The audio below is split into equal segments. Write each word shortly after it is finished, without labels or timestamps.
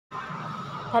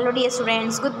Hello dear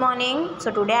students, good morning. So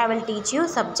today I will teach you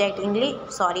subject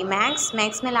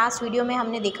maths में last video में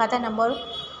हमने देखा था नंबर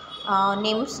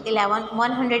नेम्स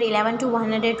 111 टू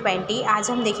 120। आज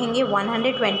हम देखेंगे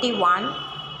 121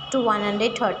 to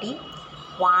 130।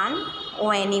 1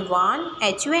 ONE 1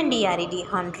 HUNDRED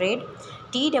 100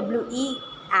 TWE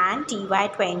and TY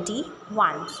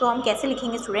 21। सो हम कैसे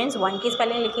लिखेंगे स्टूडेंट्स? 1 की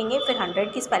स्पेलिंग लिखेंगे, फिर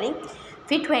 100 की स्पेलिंग,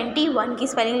 फिर 21 की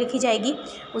स्पेलिंग लिखी जाएगी।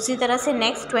 उसी तरह से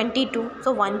नेक्स्ट 22।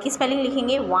 सो 1 की स्पेलिंग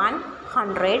लिखेंगे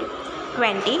 100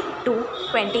 22।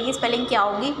 20 की स्पेलिंग क्या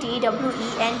होगी?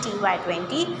 TWENTY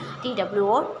 20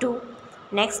 TWO 2।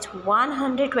 नेक्स्ट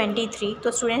 123।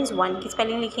 तो स्टूडेंट्स 1 की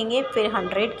स्पेलिंग लिखेंगे, फिर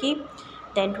 100 की,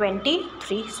 देन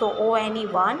 23। सो ONE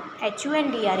 1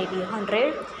 HUNDRED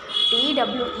 100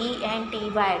 TWENTY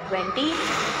 20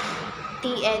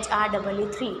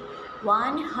 THREE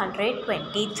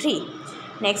 123।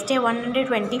 Next है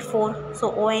 124। सो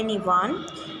ONE 1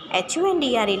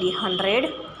 HUNDRED 100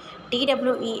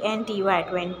 TWENTY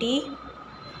 20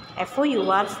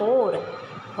 FOUR 4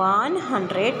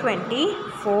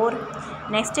 124।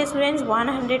 Next है स्टूडेंट्स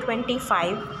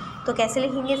 125। तो कैसे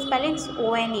लिखेंगे स्पेलिंग्स?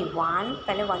 ONE 1,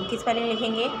 पहले 1 की स्पेलिंग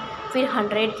लिखेंगे, फिर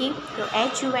 100 की, तो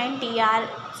HUNDRED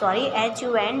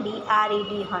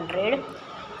 100।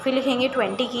 फिर लिखेंगे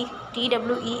 20 की,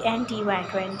 TWENTY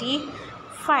 20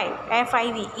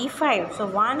 5 सो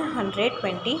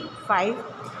 125।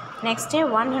 नेक्स्ट है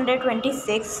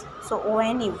 126। सो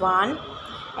ONE 1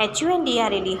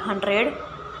 HUNDRED 100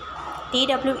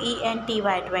 TWENTY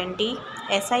 20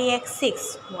 SIX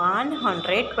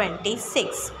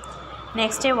 126।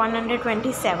 Next है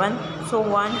 127। सो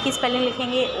 1 की स्पेलिंग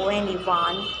लिखेंगे, ONE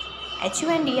 1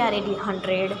 HUNDRED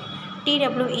 100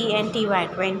 TWENTY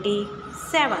 20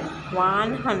 7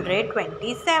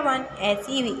 127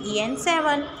 SEVEN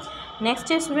 7। Next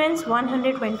है स्टूडेंट्स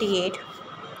 128।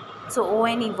 सो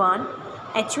ONE 1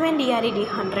 HUNDRED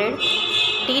 100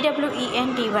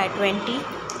 TWENTY 20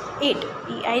 8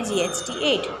 EIGHT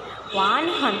 8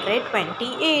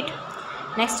 128।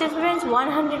 Next है students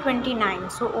 129।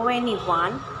 So ONE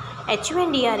 1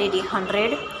 HUNDRED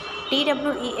 100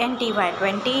 TWENTY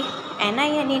 20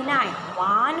 NINE 9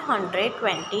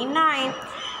 129।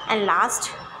 And last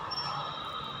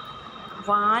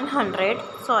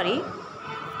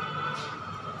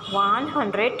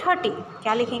 130।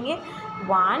 क्या लिखेंगे?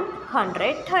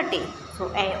 130। सो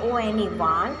ONE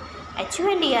 1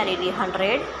 HUNDRED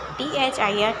 100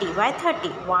 THIRTY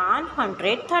 30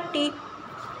 130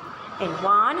 एंड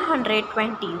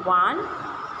 121।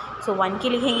 सो 1 की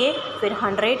लिखेंगे, फिर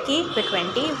 100 की, फिर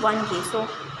 21 की। सो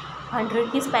 100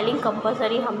 की स्पेलिंग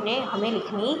कंपलसरी हमें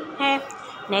लिखनी है।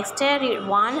 नेक्स्ट है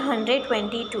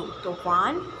 122। तो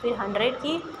 1, फिर 100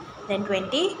 की, देन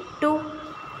 22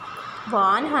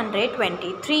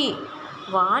 123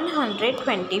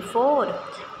 124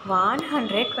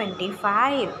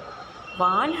 125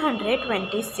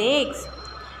 126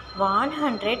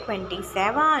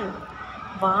 127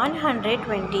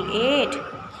 128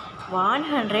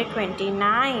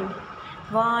 129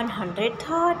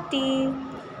 130।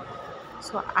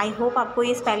 सो आई होप आपको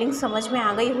ये स्पेलिंग समझ में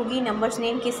आ गई होगी, नंबर्स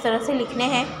नेम किस तरह से लिखने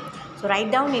हैं। सो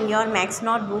write down in your maths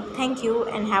notebook. Thank you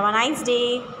and have a nice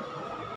day.